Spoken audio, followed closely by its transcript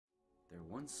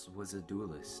once was a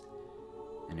duelist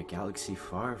in a galaxy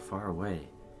far, far away.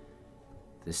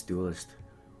 This duelist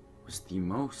was the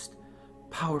most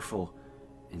powerful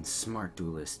and smart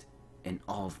duelist in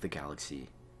all of the galaxy.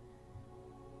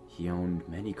 He owned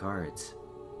many cards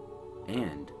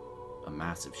and a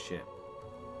massive ship.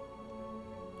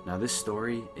 Now this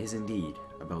story is indeed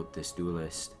about this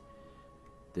duelist.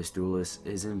 This duelist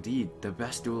is indeed the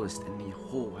best duelist in the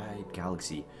whole wide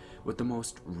galaxy, with the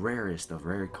most rarest of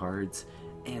rare cards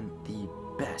and the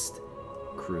best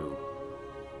crew.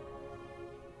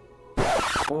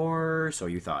 Or so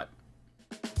you thought.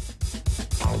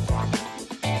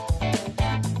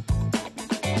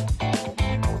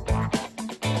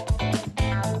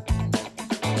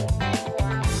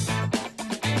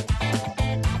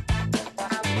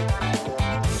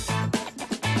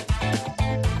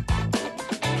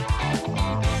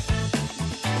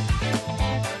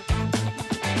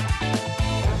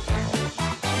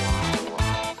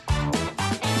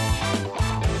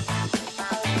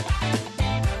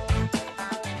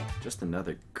 Just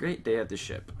another great day at the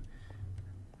ship.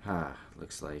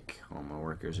 Looks like all my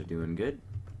workers are doing good.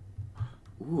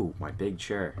 Ooh, my big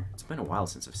chair. It's been a while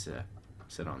since I've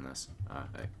sit on this.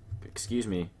 Excuse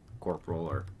me, corporal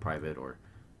or private, or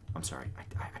I'm sorry,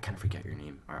 I kind of forget your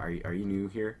name. Are you new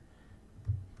here?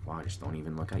 Wow, just don't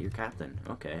even look at your captain.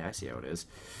 Okay, I see how it is.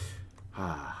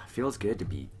 Feels good to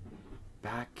be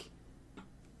back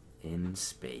in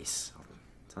space. I'll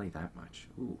tell you that much.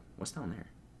 Ooh, what's down there?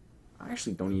 I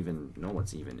actually don't even know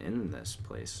what's even in this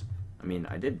place. I mean,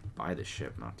 I did buy the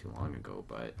ship not too long ago,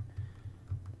 but...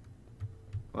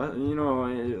 well, you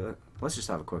know, let's just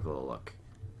have a quick little look.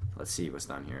 Let's see what's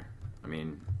down here. I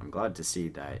mean, I'm glad to see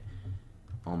that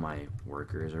all my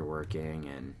workers are working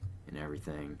and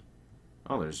everything.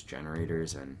 Oh, there's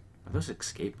generators and... are those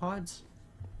escape pods?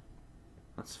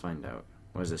 Let's find out.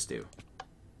 What does this do?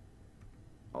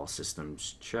 All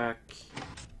systems check.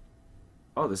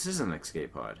 Oh, this is an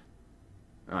escape pod.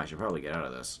 Oh, I should probably get out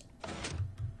of this.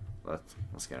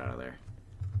 Let's get out of there.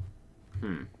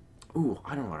 Ooh,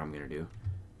 I don't know what I'm gonna do.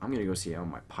 I'm gonna go see how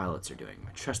my pilots are doing.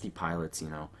 My trusty pilots, you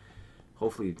know.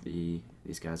 Hopefully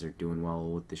these guys are doing well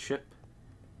with the ship.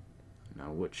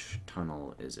 Now, which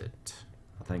tunnel is it?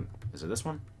 I think, is it this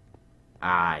one?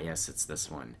 Ah, yes, it's this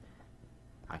one.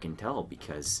 I can tell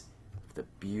because of the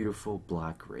beautiful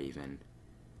Black Raven.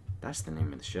 That's the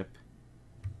name of the ship.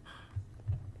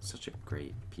 Such a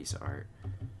great piece of art.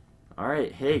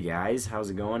 Alright, hey guys, how's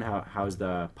it going? How's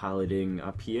the piloting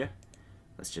up here?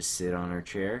 Let's just sit on our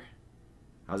chair.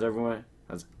 How's everyone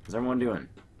doing?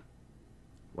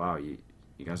 Wow, you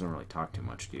guys don't really talk too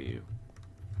much, do you?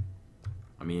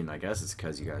 I mean, I guess it's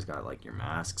because you guys got like your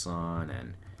masks on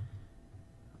and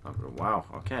wow,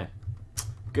 okay.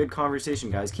 Good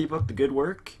conversation, guys. Keep up the good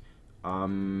work.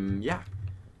 Yeah.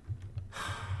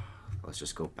 Let's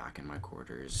just go back in my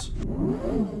quarters.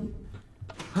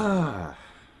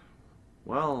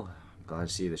 Well, I'm glad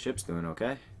to see the ship's doing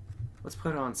okay. Let's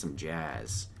put on some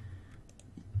jazz.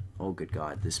 Oh, good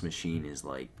God, this machine is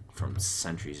like from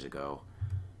centuries ago.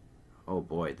 Oh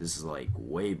boy, this is like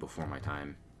way before my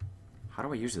time. How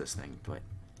do I use this thing? Do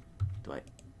I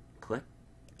click?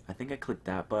 I think I clicked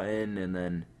that button, and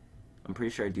then I'm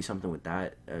pretty sure I do something with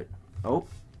that. Oh,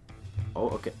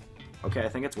 okay. Okay, I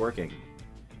think it's working.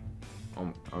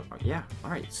 Yeah,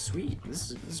 alright, sweet.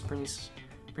 This is pretty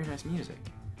nice music.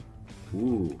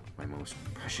 Ooh, my most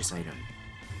precious item.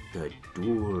 The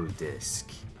dual disc.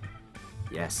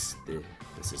 Yes,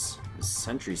 this is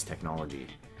centuries technology.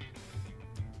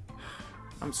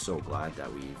 I'm so glad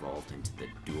that we evolved into the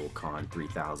Dualcon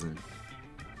 3000.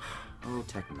 Oh,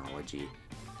 technology.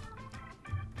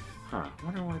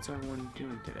 Wonder what's everyone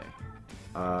doing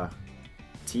today.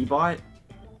 T-Bot?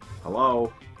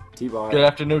 Hello? T-Bot. Good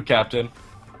afternoon, Captain.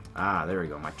 Ah, there we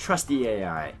go. My trusty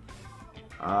AI.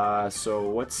 So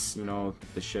what's, you know,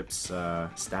 the ship's,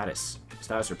 status?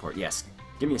 Status report. Yes.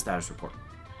 Give me a status report.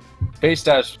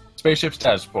 Spaceship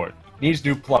status report. Needs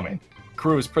new plumbing.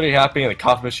 Crew is pretty happy and the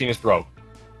coffee machine is broke.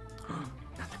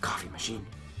 Not the coffee machine.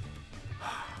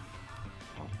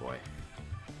 Oh boy.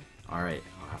 Alright,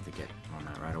 I'll have to get on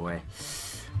that right away.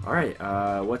 Alright,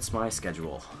 what's my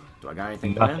schedule? Do I got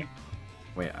anything planned?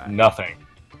 Wait, nothing.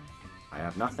 I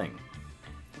have nothing.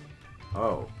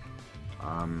 Oh.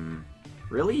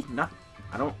 Really?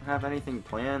 I don't have anything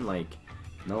planned, like,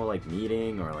 no, like,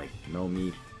 meeting, or, like, no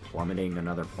me plummeting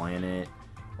another planet,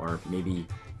 or maybe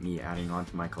me adding on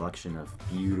to my collection of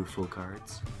beautiful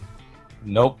cards?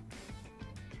 Nope.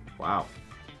 Wow.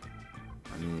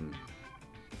 I mean,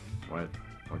 what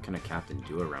can a captain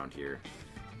do around here?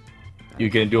 You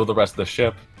can duel the rest of the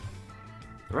ship.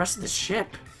 The rest of the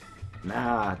ship?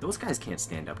 Nah, those guys can't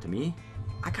stand up to me.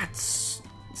 I got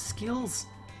skills.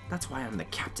 That's why I'm the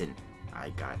captain. I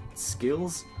got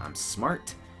skills. I'm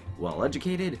smart, well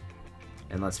educated,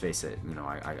 and let's face it, you know,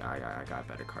 I got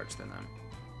better cards than them.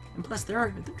 And plus,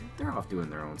 they're off doing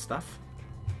their own stuff.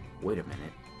 Wait a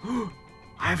minute.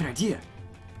 I have an idea.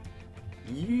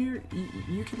 You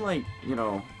can, like, you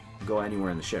know, go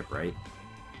anywhere in the ship, right?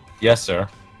 Yes, sir.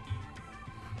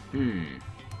 I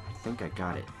think I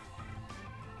got it.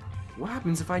 What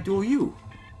happens if I duel you?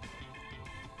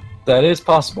 That is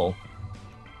possible.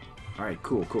 Alright,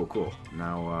 cool.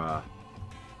 Now,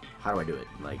 how do I do it?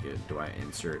 Like, do I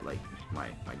insert, like,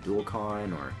 my dual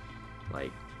con, or,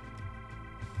 like,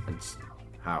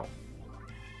 how?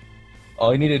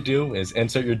 All you need to do is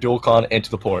insert your dual con into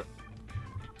the port.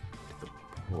 The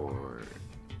port.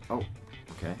 Oh,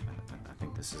 okay. I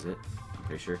think this is it. I'm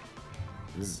pretty sure.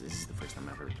 This is the first time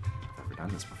I've ever done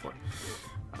this before.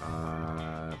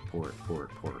 Port.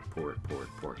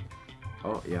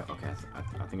 Oh, yeah, okay.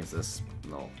 I think it's this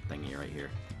little thingy right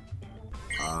here.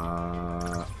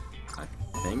 I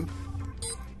think.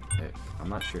 I'm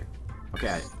not sure.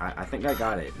 Okay, I think I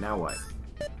got it. Now what?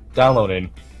 Downloading.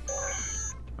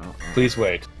 Oh. Please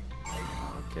wait.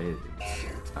 Okay,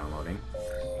 it's downloading.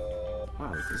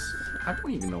 Wow, I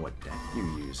don't even know what deck you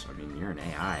use. I mean, you're an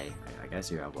AI. I guess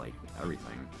you have, like,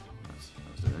 everything. That's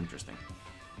interesting.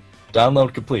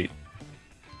 Download complete.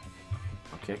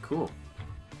 Okay, cool.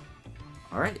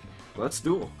 Alright, let's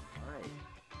duel. Alright,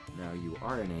 now you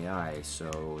are an AI,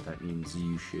 so that means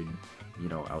you should, you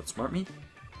know, outsmart me.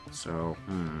 So,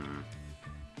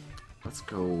 let's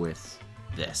go with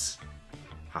this.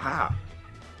 Haha!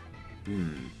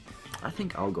 I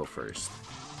think I'll go first.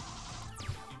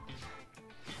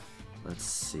 Let's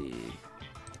see.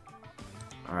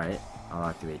 Alright, I'll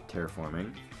activate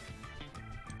Terraforming,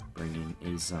 bringing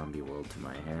a zombie world to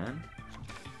my hand.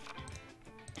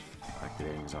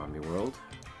 Activating zombie world.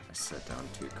 I set down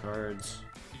 2 cards.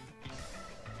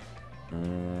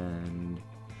 And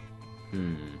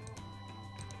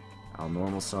I'll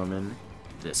normal summon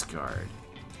this card.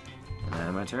 And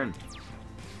then my turn.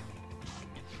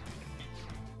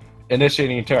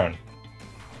 Initiating turn.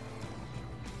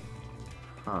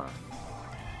 Huh.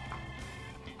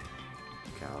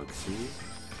 Galaxy.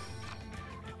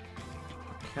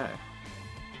 Okay.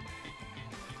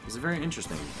 It's very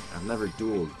interesting. I've never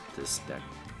dueled this deck.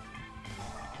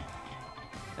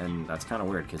 And that's kind of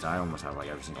weird, because I almost have, like,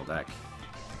 every single deck.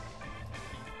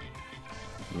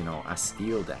 You know, I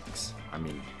steal decks. I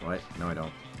mean, what? No, I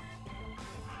don't.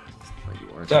 But you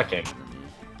are Decking.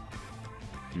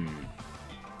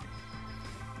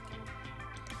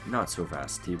 Not so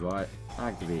fast, T-Bot.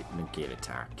 Activate negate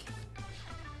attack.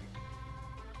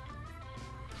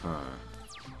 Huh.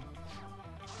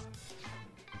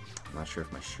 I'm not sure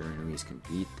if my Shurinuis can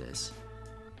beat this.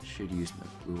 Should use my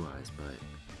blue eyes, but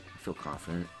I feel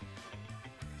confident.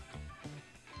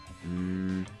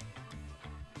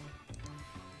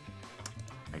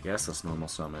 I guess let's normal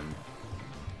summon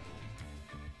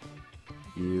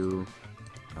you,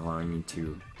 allowing me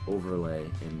to overlay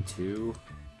into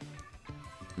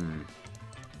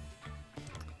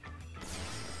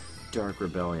Dark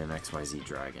Rebellion XYZ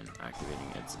Dragon.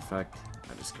 Activating its effect,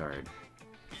 I discard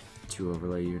 2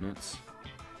 overlay units.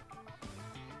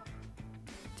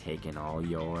 Taking all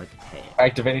your tail.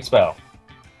 Activating spell.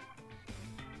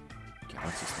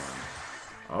 Galaxy Storm.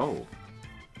 Oh.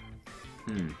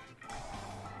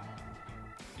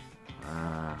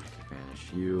 I can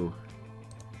banish you.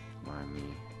 Remind me.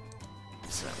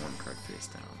 Set 1 card face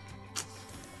down.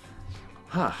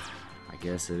 Huh. I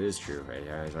guess it is true.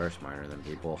 AIs are smarter than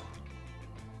people.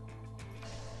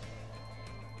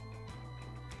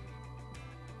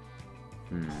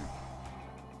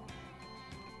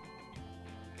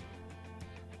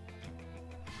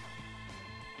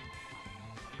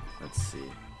 Let's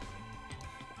see.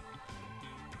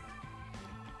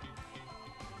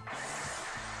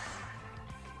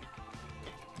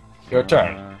 Your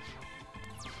turn.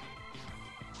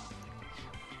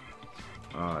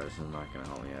 Oh, this is not gonna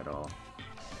help me at all.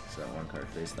 Set 1 card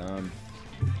face down.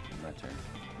 My turn.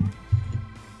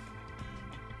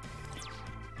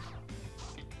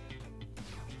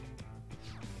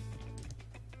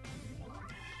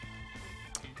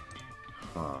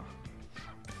 Huh.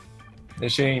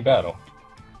 Initiating battle.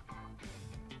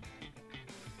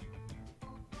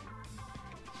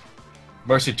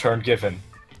 Mercy turn given.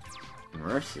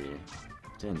 Mercy?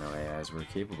 Didn't know AIs were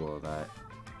capable of that.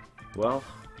 Well,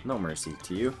 no mercy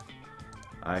to you.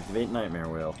 Activate Nightmare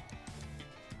Wheel.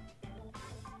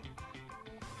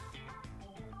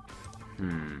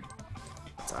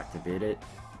 Let's activate it.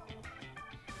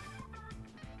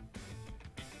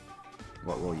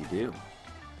 What will you do?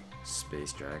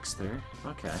 Space Dragster.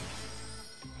 Okay.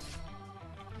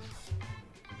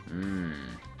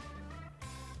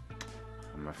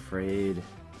 I'm afraid...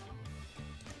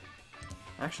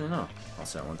 Actually, no. I'll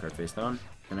set one card face down,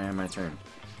 and I have my turn.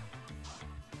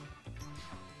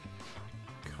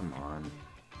 Come on.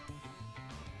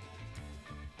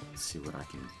 Let's see what I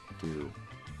can do.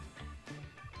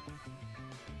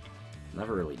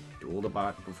 Never really dueled a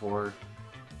bot before,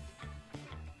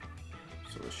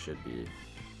 so this should be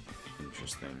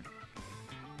interesting.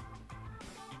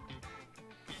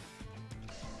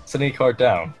 Send any card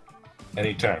down.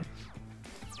 Any turn.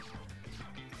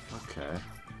 Okay.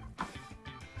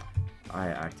 I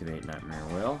activate Nightmare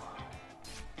Will.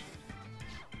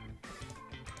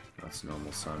 Let's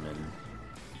normal summon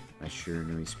my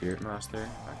Shiranui Spirit Master,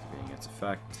 activating its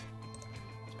effect.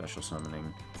 Special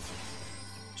summoning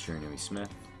Shiranui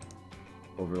Smith,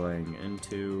 overlaying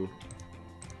into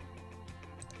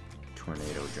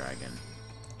Tornado Dragon.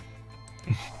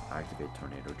 Activate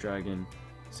Tornado Dragon,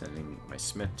 sending my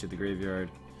Smith to the graveyard,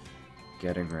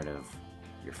 getting rid of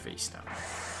your face down.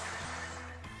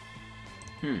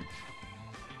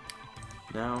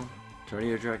 Now,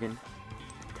 Tornado Dragon,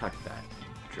 attack that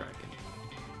dragon.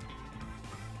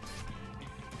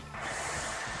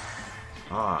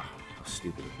 Ah, how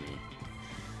stupid of me.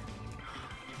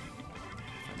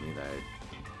 I knew that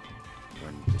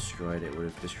when destroyed, it would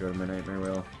have destroyed my Nightmare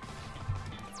Will.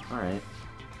 Alright.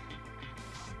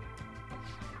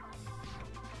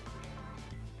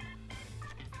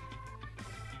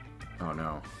 Oh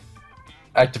no.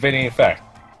 Activating effect.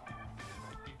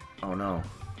 Oh no.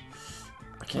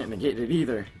 I can't negate it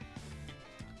either.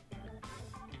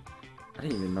 I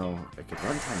didn't even know I could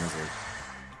runtime as a...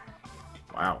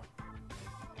 Wow.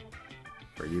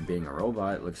 For you being a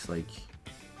robot, it looks like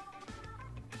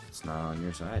it's not on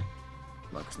your side.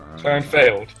 Luck's not on your Turn side.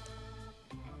 failed.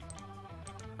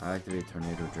 I activate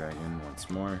Tornado Dragon once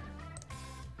more.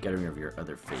 Get rid of your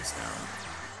other face down.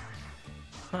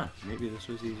 Huh, maybe this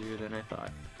was easier than I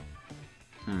thought.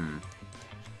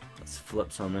 Let's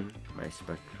flip summon my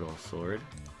Spectral Sword.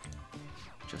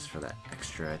 Just for that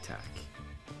extra attack.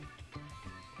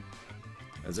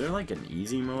 Is there like an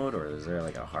easy mode, or is there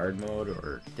like a hard mode,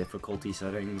 or difficulty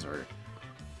settings, or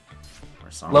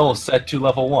something? Level set to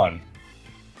level 1.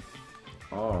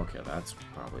 Oh, okay, that's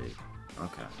probably...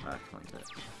 Okay, that explains it.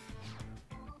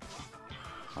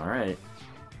 Alright.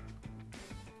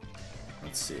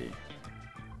 Let's see.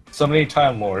 Summoning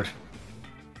Time Lord.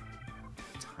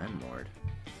 Time Lord.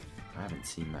 I haven't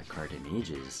seen that card in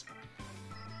ages.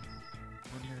 I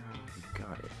wonder how he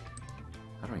got it.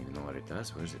 I don't even know what it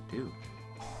does. What does it do?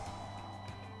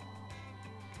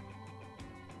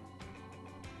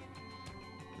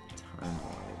 Time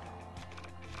Lord.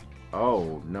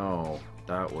 Oh, no.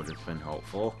 That would have been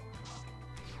helpful.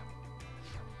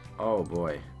 Oh,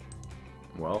 boy.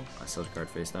 Well, I set a card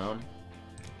face down.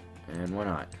 And why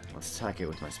not? Let's attack it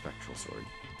with my Spectral Sword.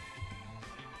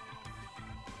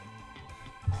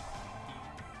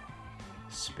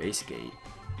 Space Gate.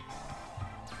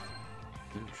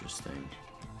 Interesting.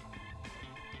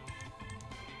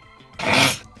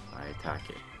 I attack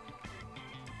it.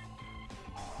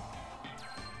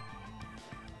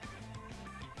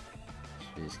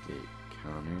 Space Gate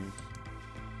counters.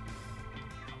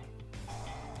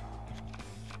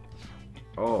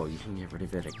 Oh, you can get rid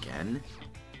of it again?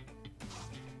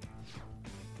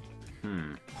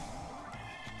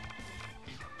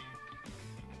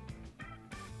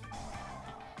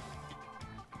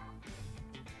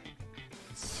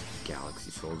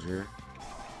 Galaxy Soldier.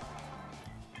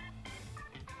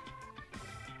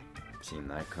 Seen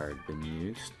that card been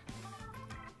used.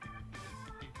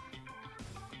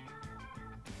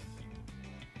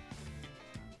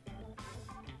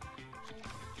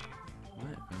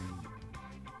 What am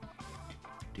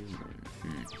I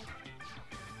doing?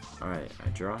 Alright, I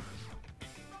draw.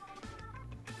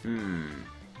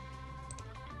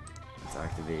 Let's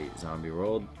activate Zombie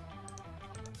World.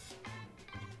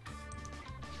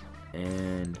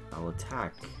 And I'll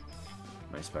attack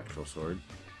my Spectral Sword.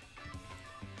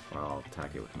 Or I'll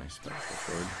attack it with my Spectral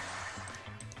Sword.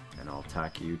 And I'll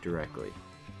attack you directly.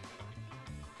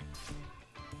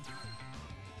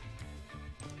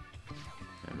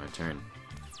 And my turn.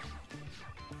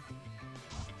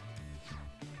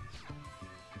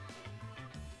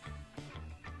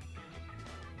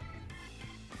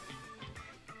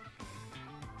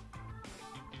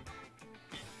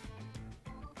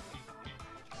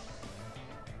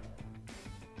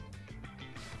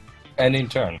 Ending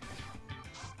turn.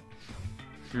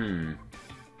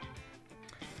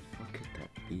 What could that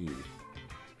be?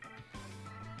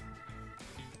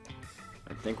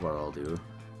 I think what I'll do,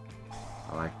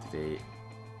 I'll activate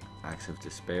Axe of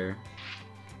Despair,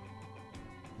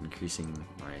 increasing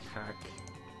my attack,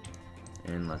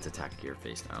 and let's attack gear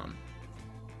face down.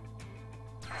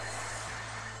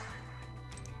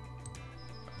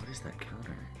 What is that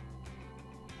counter?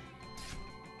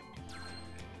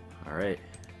 Alright,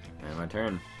 and my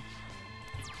turn.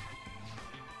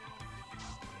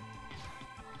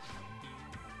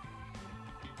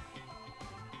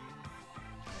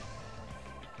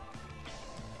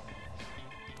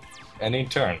 Ending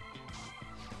turn.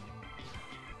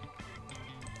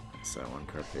 So one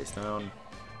card face down.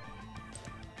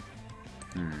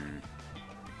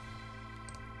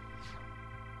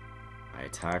 I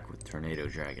attack with Tornado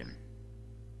Dragon.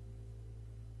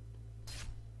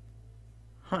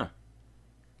 Huh.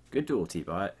 Good duel,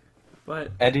 T-Bot.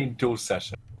 But Ending duel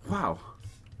session. wow.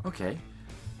 Okay.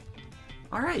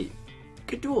 Alright.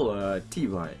 Good duel,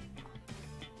 T-Bot.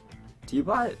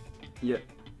 T-Bot? You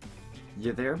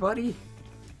there, buddy?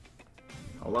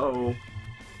 Hello?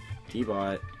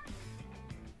 T-Bot.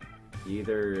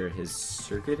 Either his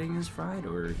circuiting is fried,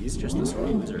 or he's just a sore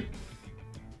loser.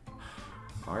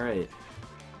 Alright.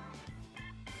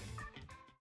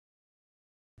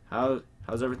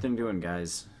 How's everything doing,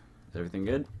 guys? Is everything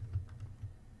good?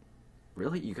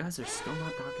 Really? You guys are still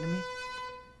not talking to me?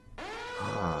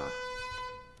 Ah.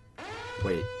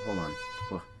 Wait, hold on.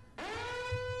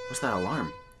 What's that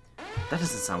alarm? That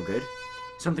doesn't sound good.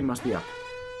 Something must be up.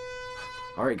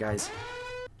 Alright, guys.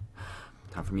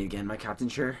 Time for me to get in my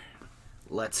captain's chair.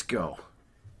 Let's go.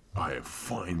 I have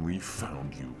finally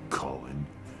found you, Colin.